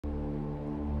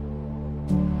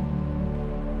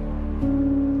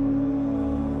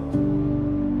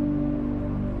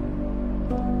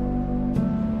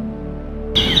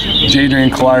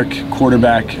Jadrian Clark,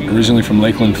 quarterback, originally from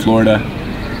Lakeland, Florida.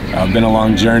 Been a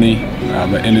long journey,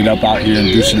 but ended up out here in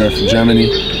Düsseldorf, Germany,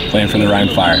 playing for the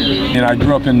Rhein Fire. And I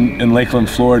grew up in Lakeland,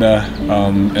 Florida,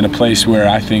 in a place where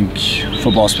I think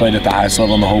football is played at the highest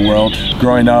level in the whole world.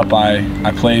 Growing up,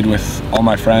 I played with all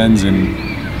my friends, and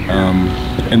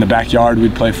in the backyard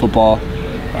we'd play football.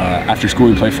 After school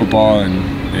we'd play football, and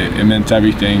it meant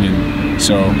everything. And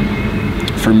so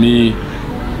for me,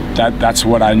 that's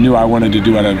what I knew I wanted to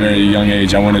do at a very young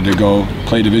age. I wanted to go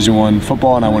play Division I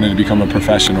football, and I wanted to become a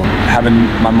professional. Having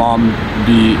my mom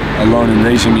be alone and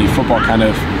raising me, football kind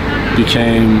of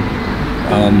became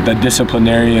the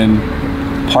disciplinarian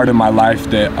part of my life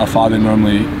that a father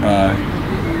normally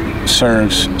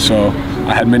serves. So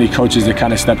I had many coaches that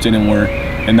kind of stepped in and were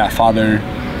in that father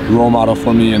role model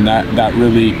for me, and that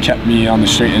really kept me on the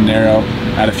straight and narrow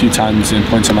at a few times in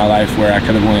points in my life where I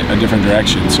could have went a different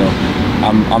direction. So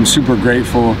I'm super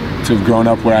grateful to have grown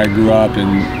up where I grew up,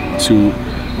 and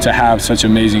to have such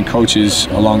amazing coaches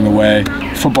along the way.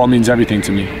 Football means everything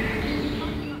to me.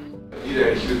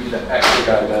 Either he would be the extra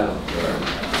guy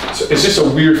down. So it's just a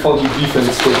weird, funky defense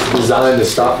that's designed to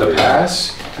stop the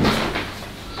pass.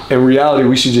 In reality,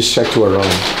 we should just check to our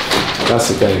own. That's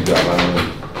the thing.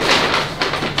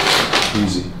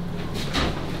 Easy.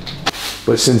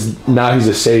 But since now he's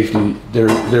a safety, they're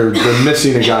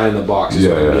missing a guy in the box.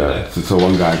 Yeah. So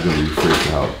one guy's gonna be freaked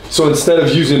out. So instead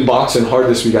of using box and hard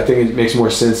this week, I think it makes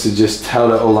more sense to just tell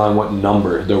the O-line what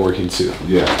number they're working to.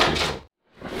 Yeah.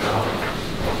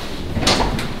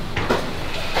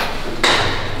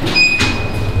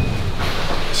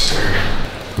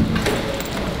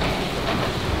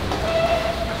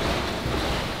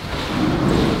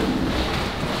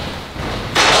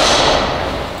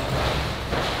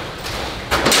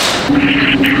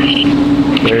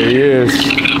 There he is.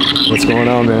 What's going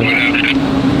on, man?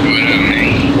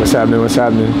 What's happening? What's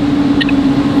happening?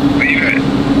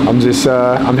 I'm just,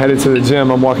 I'm headed to the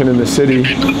gym. I'm walking in the city.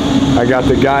 I got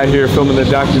the guy here filming the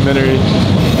documentary.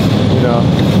 You know,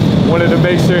 wanted to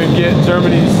make sure and get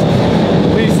Germany's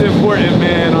least important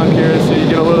man on here, so you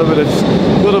get a little bit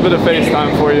of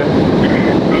FaceTime for you.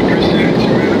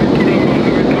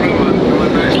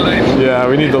 Yeah,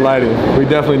 we need the lighting. We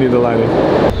definitely need the lighting.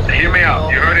 Hear me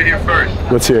out. You heard it here first.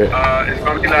 Let's hear it. It's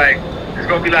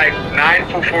gonna be like 9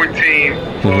 for 14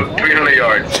 for 300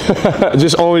 yards.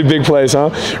 Just only big plays, huh?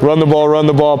 Run the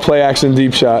ball, play action,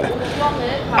 deep shot.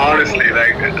 Honestly,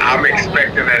 like I'm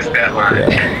expecting that stat line.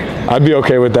 Yeah. I'd be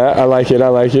okay with that. I like it.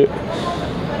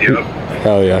 Yep.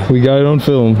 Hell yeah. We got it on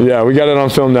film. Yeah, we got it on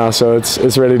film now, so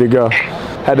it's ready to go.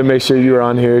 Had to make sure you were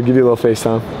on here. Give you a little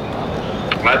FaceTime.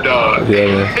 My dog. Yeah,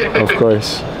 man. Of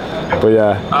course. But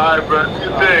yeah. All right, bro.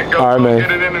 Good thing. Go, all right, man.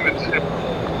 Get it in the gym.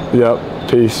 Yep.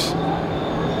 Peace.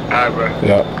 All right, bro.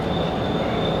 Yep.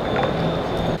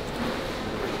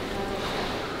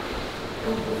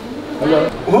 Hello.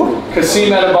 Who?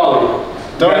 Kasim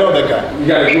Adebali. Don't know that guy. You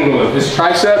gotta Google him. His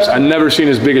triceps, I've never seen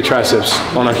as big a triceps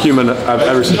on a human I've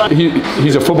ever seen.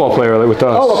 He's a football player like with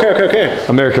us. Oh, okay.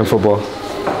 American football.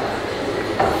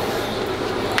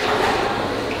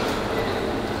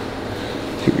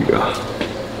 Here we go.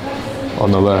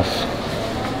 On the left.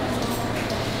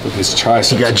 With his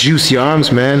triceps. You got juicy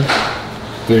arms, man.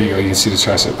 There you go, you can see the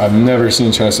tricep. I've never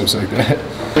seen triceps like that.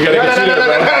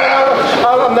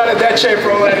 No, I'm not in that shape,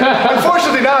 bro.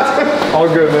 Unfortunately not. All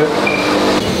good, man.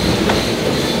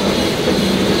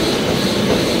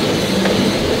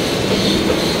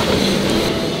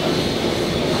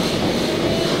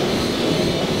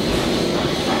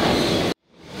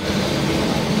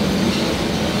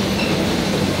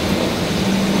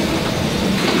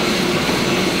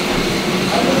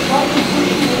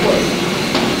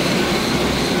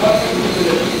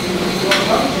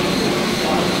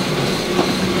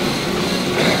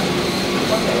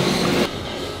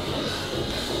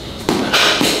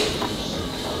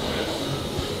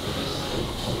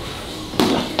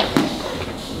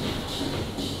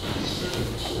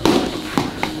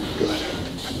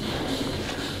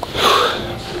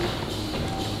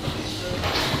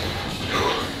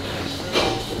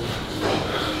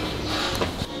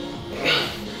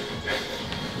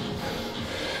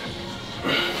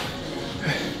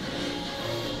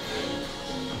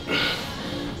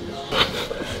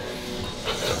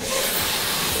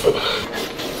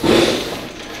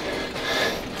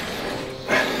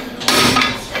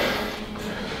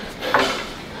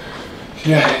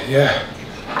 Yeah.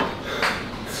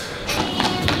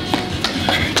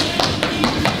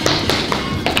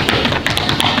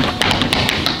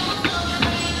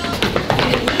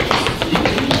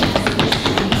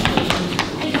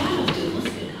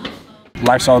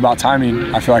 Life's all about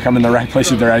timing. I feel like I'm in the right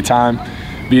place at the right time.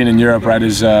 being in Europe right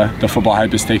as the football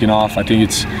hype is taking off. I think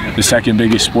it's the second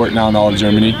biggest sport now in all of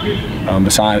Germany,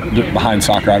 behind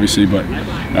soccer obviously. But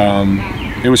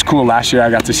it was cool. Last year I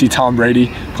got to see Tom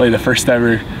Brady play the first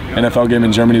ever NFL game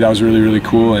in Germany. That was really, really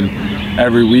cool. And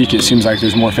every week it seems like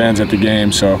there's more fans at the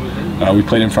game. So we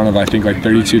played in front of I think like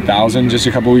 32,000 just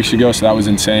a couple weeks ago. So that was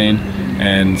insane.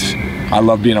 And I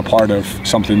love being a part of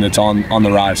something that's on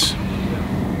the rise.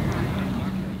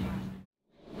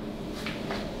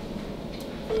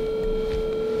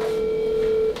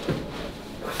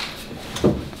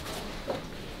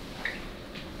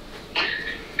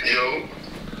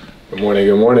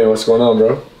 Good morning. What's going on,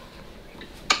 bro?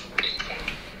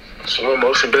 Slow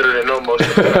motion better than no motion.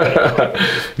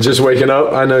 Just waking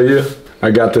up. I know you.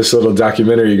 I got this little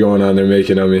documentary going on they're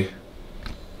making of me.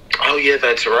 Oh yeah,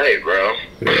 that's right, bro.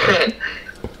 Yeah.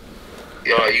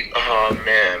 Yo, oh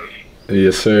man.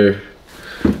 Yes, sir.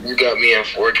 You got me in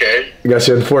 4K. Got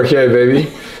you in 4K,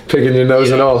 baby. Picking your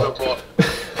nose and all.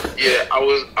 Yeah, I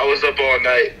was up all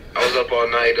night. I was up all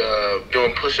night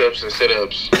doing push-ups and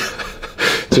sit-ups.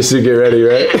 Just to get ready,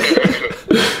 right?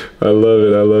 I love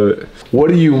it. I love it. What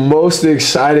are you most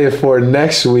excited for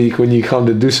next week when you come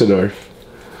to Dusseldorf?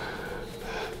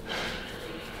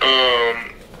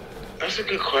 That's a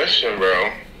good question,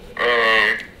 bro.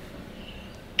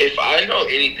 If I know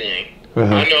anything,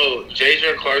 I know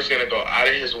Jadrian Clark's gonna go out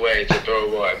of his way to throw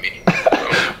a ball at me.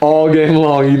 All game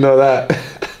long, you know that.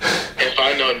 If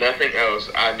I know nothing else,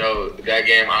 I know that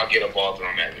game I'll get a ball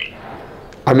thrown at me.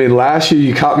 I mean, last year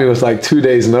you caught me with like 2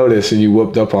 days notice and you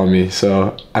whooped up on me.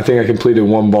 So I think I completed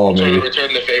one ball, maybe. Trying to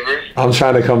return the favor? I'm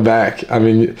trying to come back. I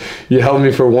mean, you held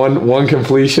me for one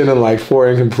completion and like 4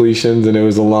 incompletions, and it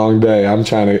was a long day. I'm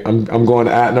going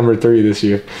at number 3 this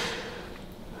year.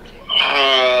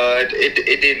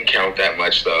 It didn't count that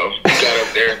much though. You got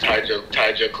up there and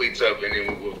tied your cleats up and then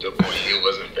we whooped up on you. It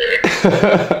wasn't fair.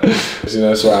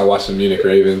 That's why I watched the Munich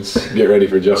Ravens get ready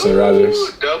for Justin Rogers.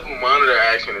 Double monitor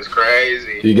action is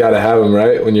crazy. You gotta have them,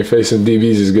 right? When you're facing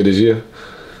DBs as good as you.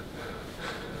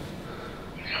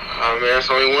 Oh man, it's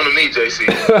only one of me, JC.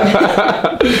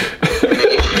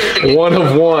 One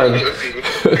of one.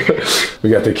 We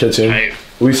got the kitchen.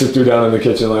 Lisa threw down in the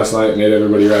kitchen last night, made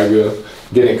everybody ragu.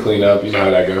 Didn't clean up, you know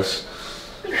how that goes.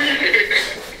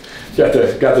 Got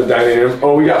the dining room.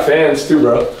 Oh, we got fans too,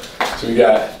 bro. So we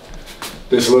got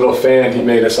this little fan. He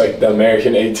made us like the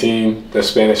American 18, the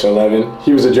Spanish 11.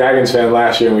 He was a Dragons fan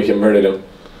last year and we converted him.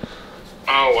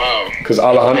 Oh wow. Because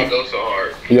Alejandro goes so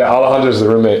hard. Yeah, Alejandro's the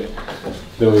roommate.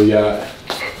 Then we got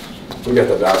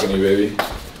the balcony, baby.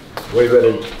 Way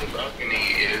better. The balcony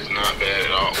is not bad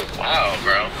at all. Wow,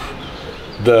 bro.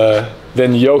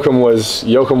 Then Joachim was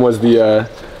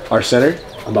our center.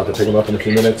 I'm about to pick him up in a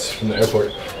few minutes from the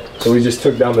airport. So we just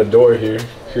took down the door here,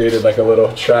 created like a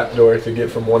little trap door to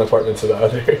get from one apartment to the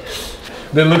other.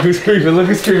 Then look who's creeping.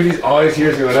 He's always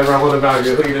here whenever I'm on the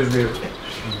balcony. Look at this dude.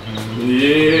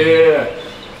 Yeah.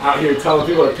 Out here telling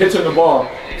people to pitch on the ball.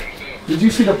 Did you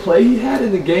see the play he had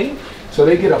in the game? So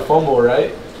they get a fumble,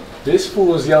 right? This fool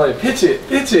was yelling, pitch it,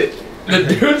 pitch it. The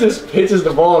dude just pitches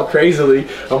the ball crazily.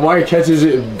 Amari catches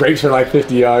it and breaks for like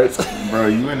 50 yards. Bro,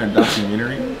 you in a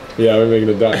documentary? Yeah, we're making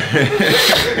a doc.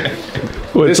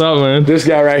 What's up, man? This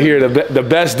guy right here, the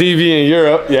best DB in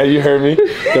Europe. Yeah, you heard me.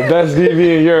 The best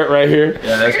DB in Europe right here.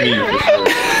 Yeah, that's me for sure.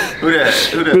 Who that?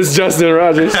 This is Justin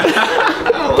Rogers.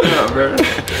 What up, bro?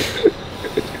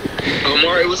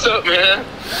 Amari, what's up, man?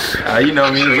 You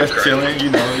know me, just chilling, you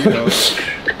know.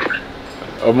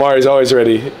 Amari's always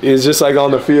ready. He's just like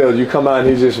on the field. You come out and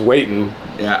he's just waiting.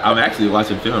 Yeah, I'm actually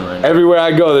watching film right now. Everywhere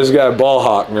I go, this guy ball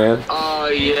hawk, man. Oh,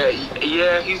 yeah,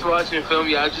 he's watching film.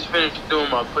 Yeah, I just finished doing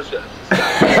my push-ups.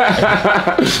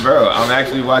 Bro, I'm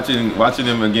actually watching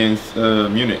them against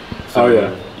Munich. So, oh,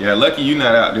 yeah. Yeah, lucky you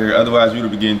not out there. Otherwise, you would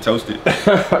have been getting toasted.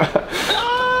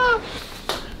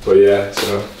 But yeah,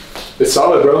 so it's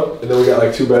solid, bro. And then we got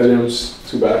like 2 bedrooms,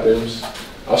 2 bathrooms.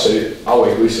 I'll show you. I'll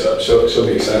wake Lisa up. She'll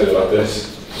be excited about this.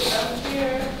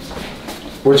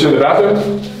 Weren't you in the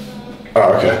bathroom?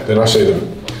 Oh, okay. Then I'll show you the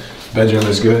bedroom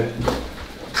is good.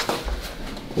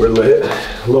 We're lit.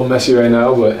 A little messy right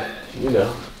now, but you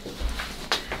know,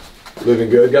 living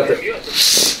good. Got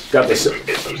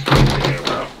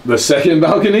the second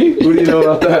balcony. What do you know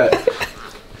about that?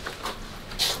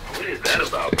 What is that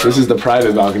about, bro? This is the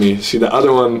private balcony. See, the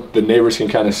other one, the neighbors can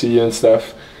kind of see you and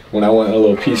stuff. When I want a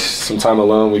little peace, some time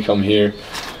alone, we come here,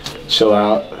 chill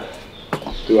out,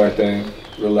 do our thing,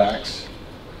 relax.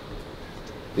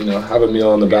 You know, have a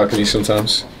meal on the balcony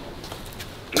sometimes.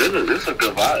 This is a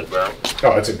good vibe, bro.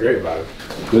 Oh, it's a great vibe.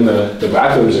 Then the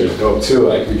bathrooms are dope too.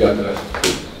 Like we got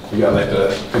like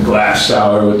the glass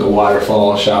shower with the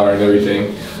waterfall shower and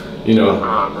everything. You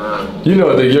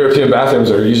know the European bathrooms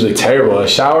are usually terrible. A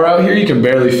shower out here, you can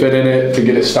barely fit in it. To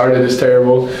get it started is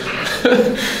terrible.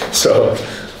 So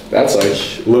that's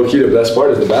like low key the best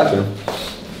part is the bathroom.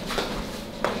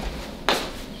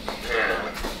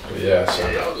 Yeah, so.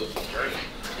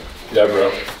 Yeah,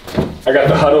 bro. I got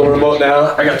the huddle remote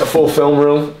now. I got the full film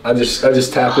room. I just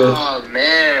tap in. Oh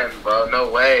man, bro,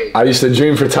 no way. I used to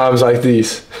dream for times like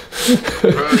these.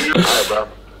 Bro, you alright, bro.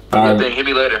 All Good right. thing. Hit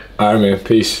me later. All right, man.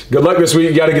 Peace. Good luck this week.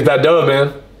 You got to get that dub,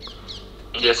 man.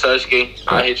 Yes, sir, Ski.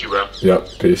 I'll hit you, bro. Yep.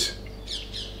 Peace.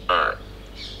 Alright.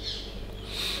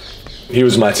 He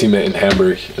was my teammate in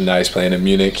Hamburg, and now he's playing in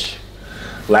Munich.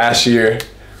 Last year,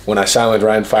 when I signed with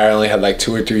Rhein Fire, I only had like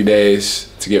 2 or 3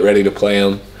 days to get ready to play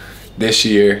him. This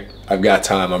year, I've got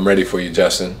time. I'm ready for you,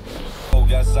 Justin.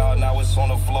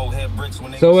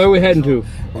 So where are we heading to?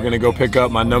 We're gonna go pick up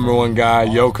my #1 guy,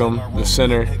 Joachim, the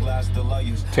center.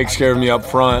 Takes care of me up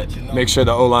front, make sure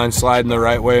the O-line's sliding the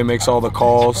right way, makes all the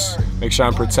calls, make sure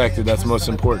I'm protected, that's most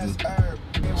important.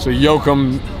 So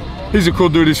Joachim, he's a cool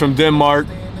dude, he's from Denmark.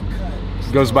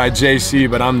 Goes by JC,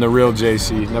 but I'm the real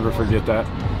JC, never forget that.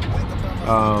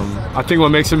 I think what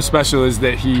makes him special is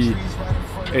that he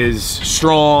is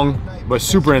strong, but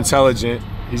super intelligent.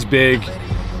 He's big.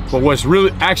 But what's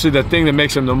really, actually the thing that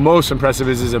makes him the most impressive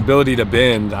is his ability to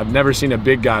bend. I've never seen a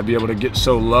big guy be able to get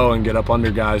so low and get up under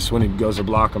guys when he goes to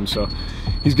block them. So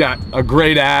he's got a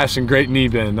great ass and great knee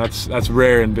bend. That's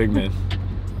rare in big men.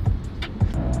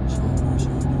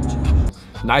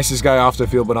 Nicest guy off the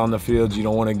field, but on the field, you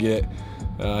don't want to get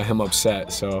him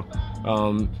upset. So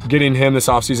getting him this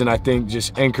offseason, I think,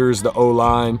 just anchors the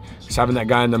O-line. Just having that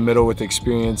guy in the middle with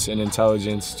experience and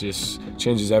intelligence just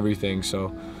changes everything.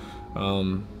 So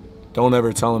don't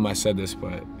ever tell him I said this,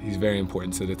 but he's very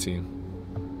important to the team.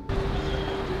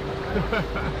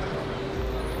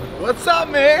 What's up,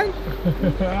 man?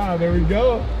 Ah, there we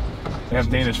go. They have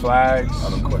Danish flags. I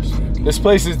don't question. This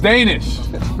place is Danish.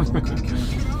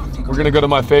 We're gonna go to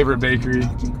my favorite bakery.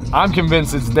 I'm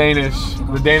convinced it's Danish.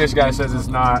 The Danish guy says it's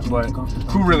not, but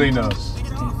who really knows?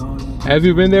 Have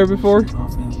you been there before?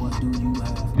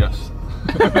 Yes.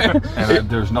 And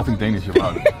there's nothing Danish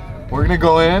about it. We're gonna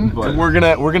go in and we're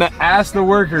gonna ask the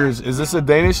workers, is this a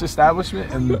Danish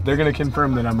establishment? And they're gonna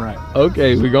confirm that I'm right.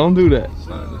 Okay, we're gonna do that.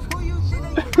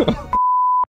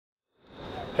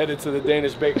 Headed to the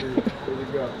Danish bakery. Here we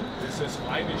go. This is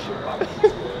Irish.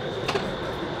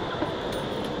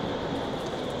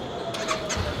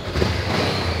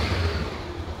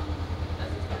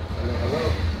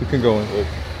 You can go in.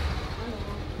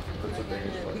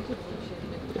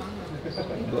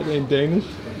 That ain't Danish.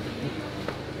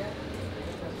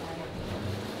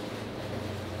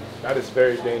 That is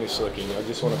very Danish looking. I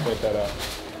just want to point that out.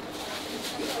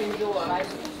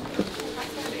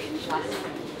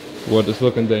 What is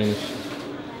looking Danish?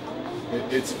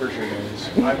 It's for sure Danish.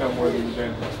 I know more than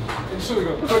you.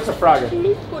 Entschuldigung, kurze Frage.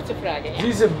 Kurze Frage, ja.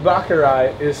 Diese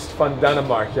Bäckerei ist von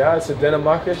Dänemark, ja? It's a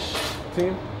Dänemarkisch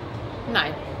team?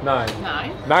 Nein. Nine.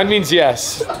 Nein. Nine means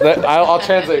yes. I'll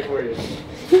translate for you.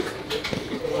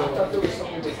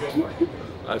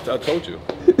 I told you.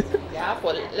 Ja,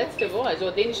 vor letzte Woche, so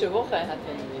dänische Woche hatten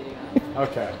wir.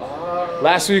 Okay.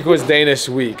 Last week was Danish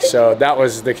week, so that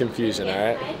was the confusion, all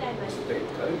right?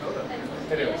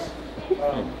 Anyways.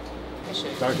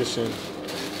 Dankeschön.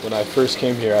 When I first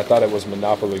came here, I thought it was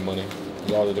Monopoly money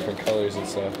with all the different colors and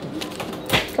stuff.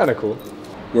 Kind of cool.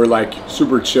 We're like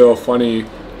super chill, funny,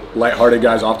 lighthearted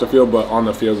guys off the field, but on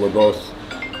the field we're both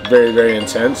very, very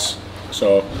intense.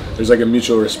 So there's like a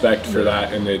mutual respect for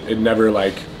that, and it never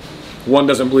like, one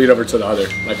doesn't bleed over to the other.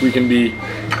 Like we can be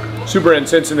super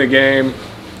intense in the game,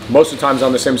 most of the times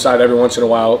on the same side. Every once in a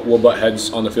while we'll butt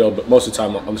heads on the field, but most of the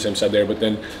time on the same side there. But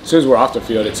then as soon as we're off the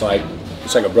field, it's like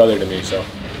a brother to me. So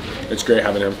it's great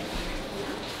having him.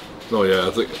 Oh yeah,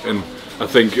 I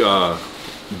think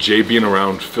Jay being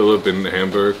around Philip in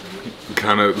Hamburg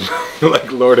kind of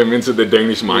like lured him into the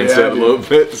Danish mindset a little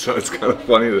bit. So it's kind of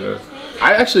funny there.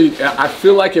 I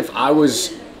feel like if I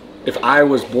was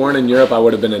born in Europe, I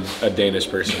would have been a Danish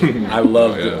person. I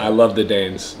love the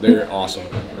Danes. They're awesome.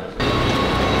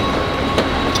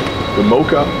 The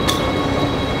mocha.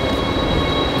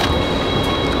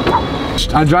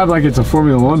 I drive like it's a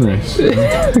Formula 1 race.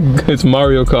 It's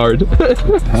Mario Kart.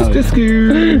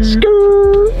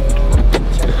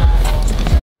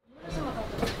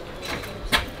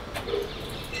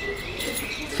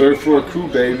 Third floor crew,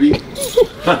 baby.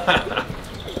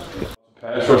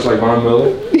 Pass rush like Von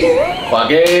Miller?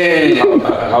 Fucking!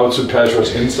 How would pass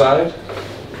rush inside?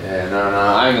 Yeah, no,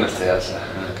 I'm gonna stay outside.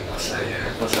 I'm not gonna stay.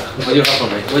 What's up? What do you have for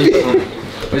me? What do you have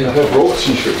for me? I have rope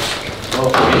t-shirts. Oh,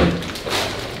 for me?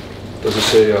 Does it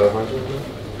say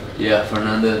Yeah,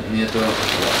 Fernanda Nieto.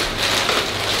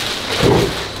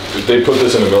 If they put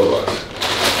this in a gold box.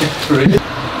 Really?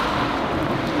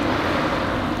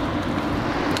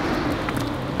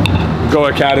 Go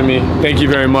Academy, thank you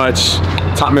very much.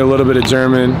 Taught me a little bit of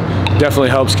German. Definitely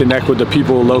helps connect with the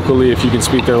people locally if you can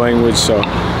speak their language. So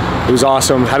it was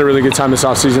awesome. Had a really good time this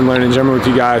off season learning German with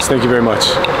you guys. Thank you very much.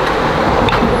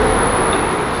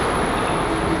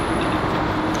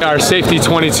 Our safety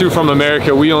 22 from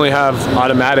America, we only have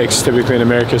automatics typically in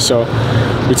America, so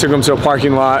we took him to a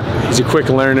parking lot. He's a quick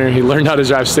learner. He learned how to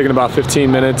drive stick in about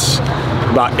 15 minutes,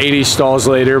 about 80 stalls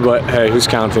later, but hey, who's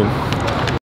counting?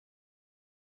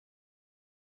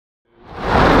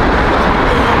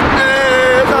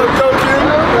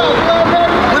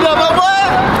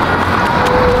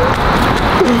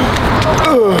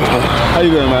 How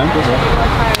you doing, man?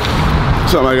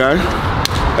 What's up, my guy?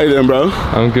 How you doing, bro?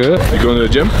 I'm good. You going to the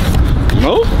gym?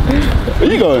 No? Where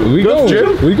you going? We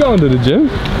going to the gym.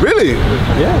 Really?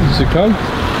 Yeah, you should come.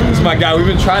 This is my guy. We've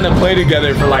been trying to play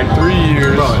together for like 3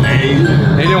 years. Bro, they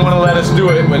didn't want to let us do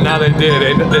it, but now they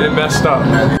did. They messed up.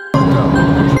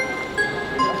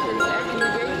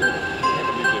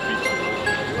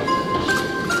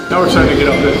 Now we're trying to get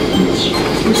up there.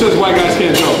 Who says white guys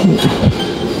can't jump?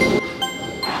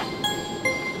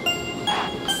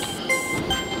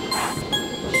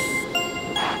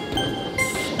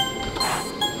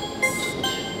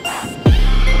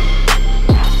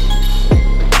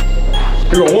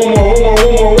 Here we go, one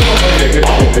more. Okay, good.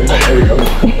 There we go.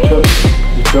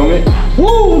 You feel me?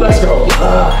 Woo, let's go. We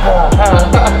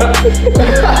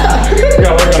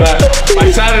gotta work on that. By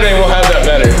Saturday, we'll have that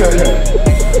better.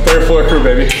 Third floor crew,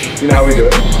 baby. You know how we do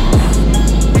it.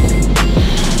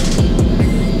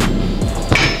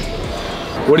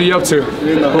 What are you up to?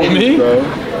 Me?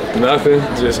 Nothing,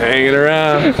 just hanging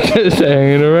around. Just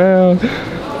hanging around.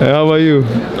 And how about you?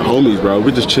 The homies, bro.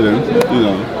 We're just chilling, you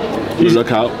know.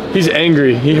 Look out. He's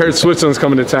angry. He heard Switzerland's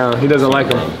coming to town. He doesn't like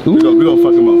him. We gonna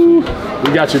fuck him up for you.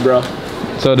 We got you, bro.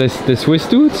 So the Swiss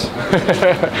dudes?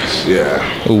 Yeah.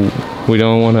 Ooh, we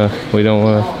don't wanna.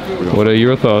 What are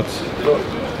your thoughts?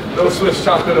 No Swiss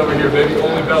chocolate over here, baby.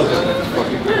 Only Belgian.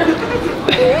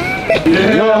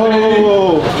 Yeah,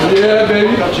 No. baby. Yeah,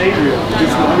 baby.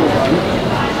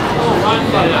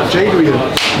 Jadrian.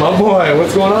 My boy,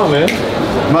 what's going on, man?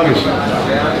 Marcus.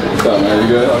 What's up, man? You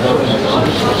good?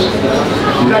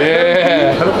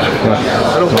 Yeah.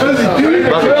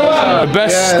 The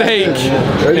best steak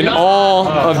in all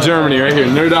of Germany, right here.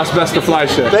 Nerdas Beste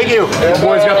Fleische. Thank you. My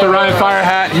boy's got the Rhein Fire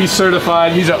hat. He's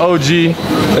certified. He's an OG.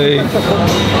 Hey.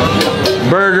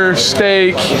 Burger,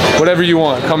 steak, whatever you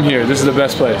want. Come here. This is the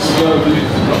best place.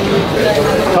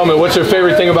 Tell me, what's your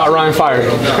favorite thing about Rhein Fire?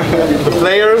 The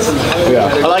players. Yeah.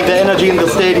 I like the energy in the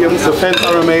stadiums. The fans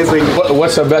are amazing.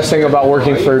 What's the best thing about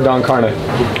working for Don Carne?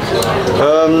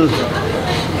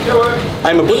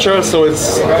 I'm a butcher, so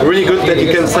it's really good that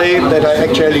you can say that I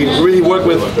actually really work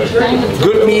with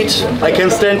good meat. I can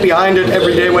stand behind it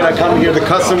every day when I come here. The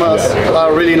customers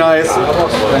are really nice.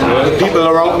 The people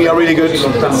around me are really good. It's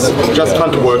just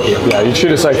fun to work here. Yeah, you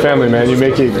treat us like family, man. You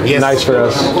make it nice for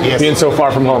us. Yes. Being so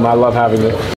far from home, I love having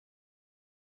it.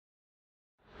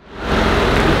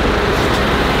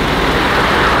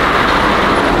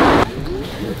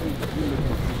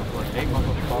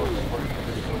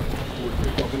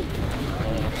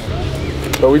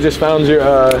 But we just found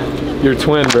your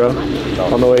twin, bro,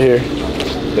 on the way here.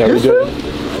 Yeah, we do.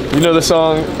 You know the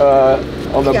song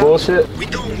on the bullshit? We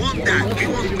don't want that. We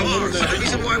want bars. The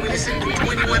reason why we listen to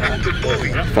 21 and the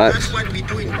Boy. Facts. That's what we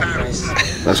do in Paris.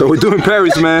 That's what we do in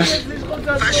Paris, man.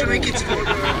 Fashion Week is for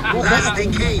last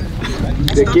decade.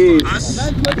 It's Decade.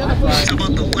 not for us. It's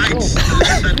about the lights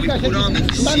that we put on in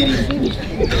the city.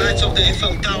 The lights of the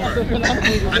Eiffel Tower.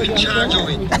 I'm in charge of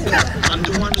it. I'm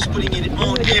the one who's putting it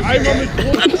on every day.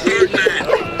 I'm Birdman.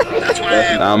 That's why I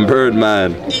am. I'm Birdman.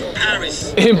 In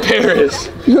Paris. In Paris.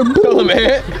 Tell him,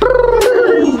 man.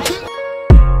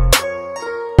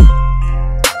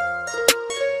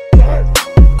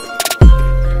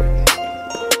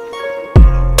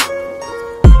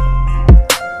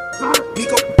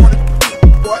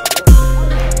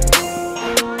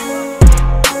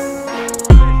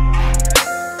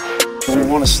 We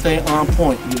want to stay on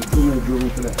point. You need 2 minute drill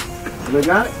for that. You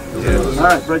got it? Yeah. All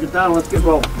right, break it down. Let's get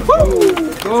rolling. Let's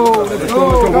go. Let's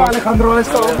go. Alejandro, let's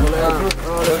go.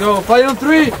 Let's go. Fight on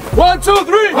 3. 1, 2,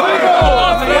 3.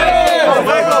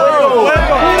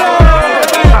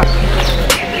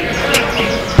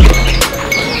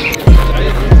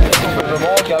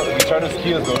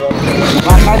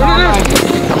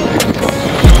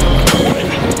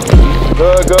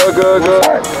 Good.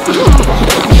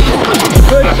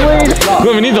 We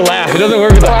need to laugh. It doesn't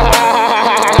work with that.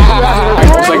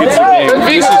 It's like it's a game.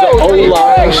 This is an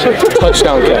O-line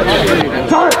touchdown catch.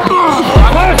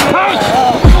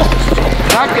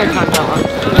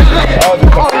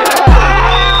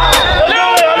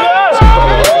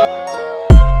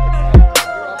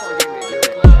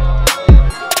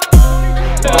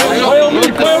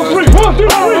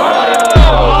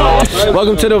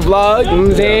 Welcome to the vlog, you know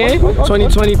what I'm saying?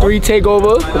 2023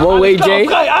 takeover, One Way J.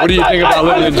 What do you think about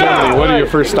living in Germany? What are your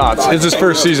first thoughts? It's his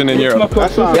first season in Europe.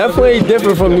 Definitely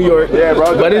different from New York,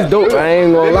 but it's dope. I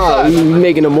ain't gonna lie. We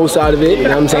making the most out of it, you know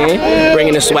what I'm saying?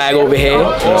 Bringing the swag over here,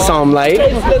 something light.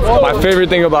 My favorite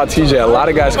thing about TJ, a lot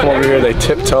of guys come over here, they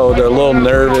tiptoe, they're a little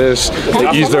nervous,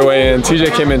 they ease their way in.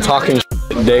 TJ came in talking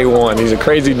day one. He's a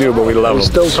crazy dude, but we love him.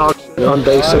 Still talking on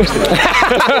day 60.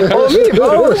 Oh, me,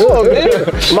 bro. What's up, man?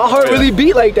 My heart really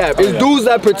beat like that. There's dudes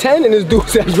that pretend and there's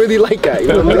dudes that's really like that. You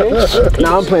know what I'm saying?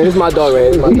 Nah, I'm playing. This is my dog, man.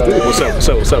 This is my dog. What's up, what's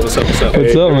up, what's up, what's up, what's up?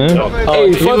 What's up, man?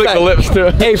 Hey, fun fact. The lips too.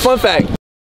 Hey, fun fact.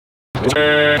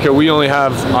 We only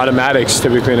have automatics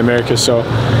typically in America, so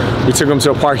we took him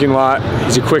to a parking lot.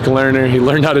 He's a quick learner. He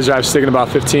learned how to drive stick in about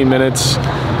 15 minutes.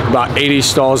 About 80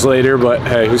 stalls later, but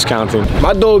hey, who's counting?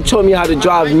 My dog taught me how to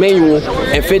drive manual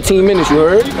in 15 minutes, you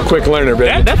heard? Quick learner,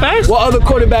 baby. That fast? What other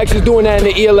quarterbacks is doing that in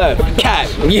the ELF? Cat.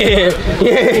 Yeah.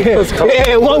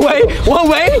 One way.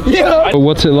 Yeah.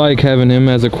 What's it like having him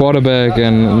as a quarterback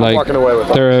and like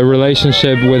their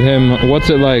relationship with him? What's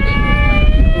it like?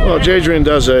 Well, Jadrian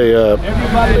does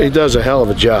a hell of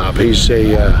a job. He's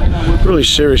really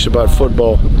serious about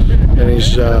football, and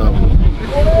he's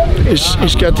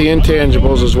got the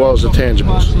intangibles as well as the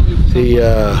tangibles.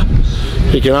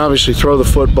 He can obviously throw the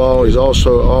football. He's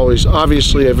also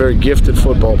obviously a very gifted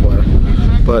football player.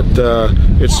 But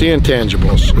it's the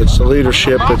intangibles. It's the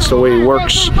leadership. It's the way he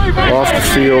works off the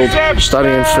field,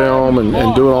 studying film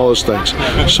and doing all those things.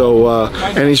 So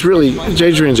and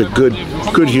Jadrian's a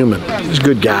good human. He's a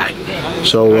good guy.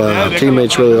 So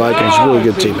teammates really like him. He's a really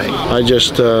good teammate. I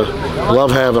just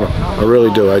love having him. I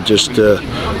really do. I just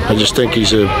think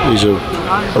he's a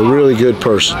really good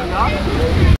person.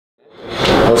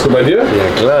 Alles gut bei dir? Ja,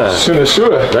 klar. Schöne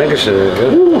Schuhe. Dankeschön.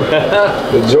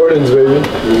 The Jordans, baby.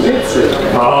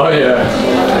 Oh, yeah.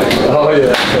 Oh,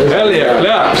 yeah. Hell yeah.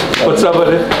 Yeah. What's up,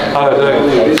 buddy? How are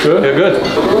you doing? Good? You're good?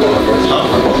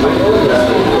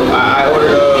 I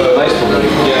ordered a nice one.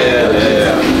 Yeah.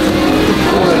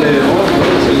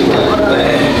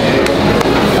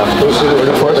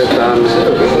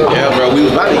 Yeah, bro, we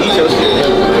was about to eat your shit.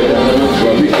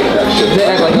 They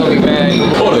act like they'll be mad.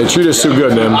 They treat us too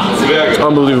good, man. It's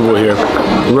unbelievable here.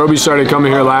 Roby started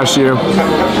coming here last year.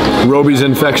 Roby's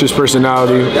infectious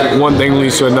personality. One thing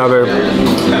leads to another.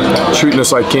 Treating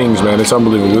us like kings, man. It's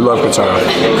unbelievable. We love Qatar.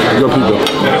 Good people.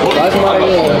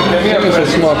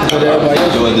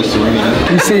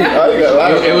 You see,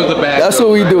 It was the bad. that's what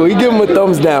we do. We give him a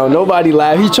thumbs down. Nobody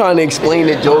laugh. He's trying to explain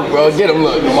the joke, bro. Get him,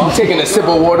 look. He's taking a sip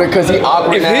of water because he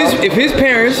awkward now. If his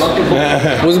parents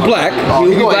was black, he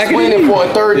would be black. Explain it for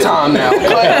a third time now.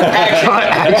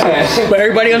 But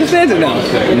everybody understands it now.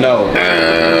 No.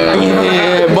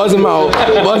 Yeah, buzz him out.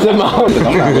 Buzz him out.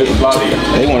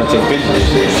 They want to take pictures.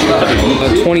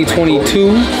 2022,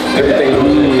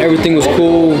 everything was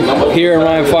cool here in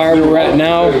Rhein Fire where we're at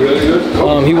now.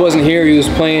 He wasn't here, he was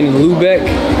playing in Lubeck,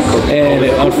 and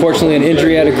unfortunately an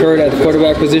injury had occurred at the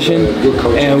quarterback position,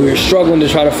 and we were struggling to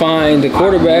try to find the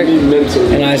quarterback,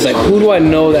 and I was like, who do I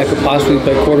know that could possibly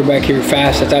play quarterback here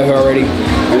fast that's out here already?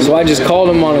 So I just called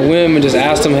him on a whim and just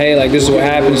asked him, hey, like, this is what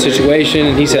happened, the situation,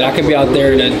 and he said, I could be out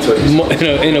there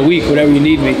in a week, whenever you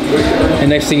need me. And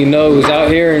next thing you know, he was out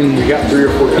here, and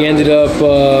he ended up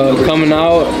coming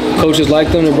out. Coaches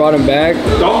liked him, they brought him back.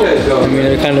 I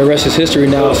mean, kind of the rest is history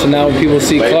now. So now when people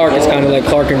see Clark, it's kind of like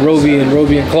Clark and Roby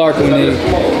and Clark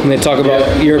when they talk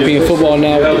about European football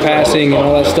now with the passing and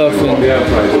all that stuff.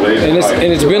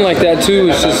 And it's been like that too.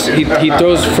 It's just he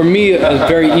throws, for me, a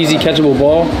very easy catchable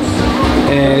ball.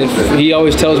 And he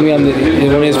always tells me I'm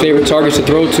one of his favorite targets to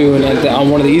throw to, and I'm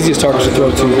one of the easiest targets to throw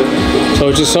to. So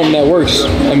it's just something that works.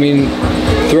 I mean,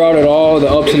 throughout it all, the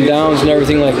ups and downs and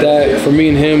everything like that, for me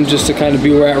and him, just to kind of be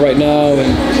where we're at right now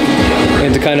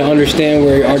and to kind of understand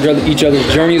where each other's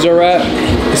journeys are at,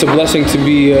 it's a blessing to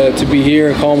be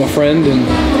here and call him a friend and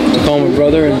to call him a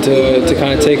brother and to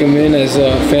kind of take him in as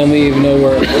a family, even though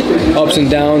we're ups and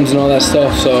downs and all that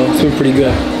stuff. So it's been pretty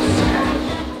good.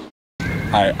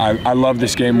 I love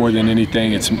this game more than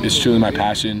anything. It's truly my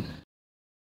passion.